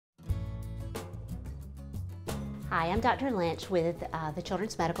Hi, I'm Dr. Lynch with the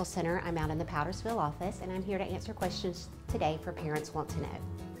Children's Medical Center. I'm out in the Powdersville office, and I'm here to answer questions today for parents want to know.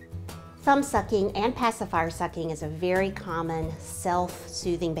 Thumb sucking and pacifier sucking is a very common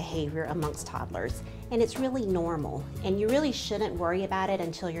self-soothing behavior amongst toddlers, and it's really normal, and you really shouldn't worry about it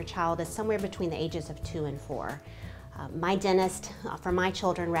until your child is somewhere between the ages of 2 and 4. My dentist for my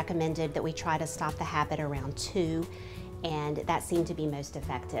children recommended that we try to stop the habit around 2, and that seemed to be most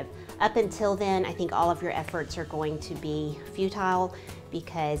effective. Up until then, I think all of your efforts are going to be futile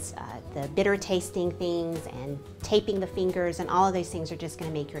because the bitter tasting things and taping the fingers and all of those things are just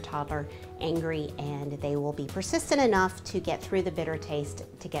going to make your toddler angry, and they will be persistent enough to get through the bitter taste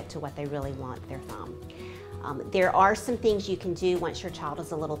to get to what they really want, their thumb. There are some things you can do once your child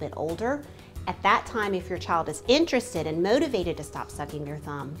is a little bit older. At that time, if your child is interested and motivated to stop sucking their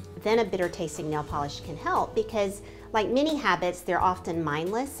thumb, then a bitter tasting nail polish can help, because like many habits, they're often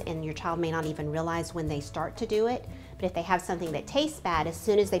mindless and your child may not even realize when they start to do it. But if they have something that tastes bad, as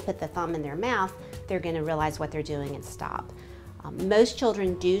soon as they put the thumb in their mouth, they're going to realize what they're doing and stop. Most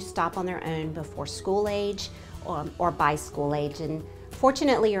children do stop on their own before school age or by school age, and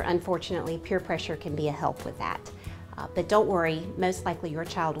fortunately or unfortunately, peer pressure can be a help with that. But don't worry, most likely your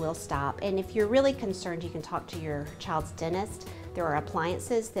child will stop. And if you're really concerned, you can talk to your child's dentist. There are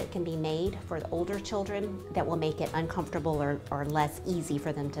appliances that can be made for the older children that will make it uncomfortable or less easy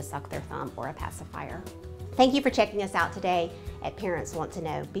for them to suck their thumb, or a pacifier. Thank you for checking us out today at Parents Want to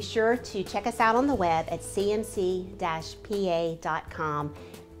Know. Be sure to check us out on the web at cmc-pa.com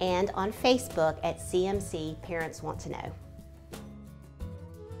and on Facebook at CMC Parents Want to Know.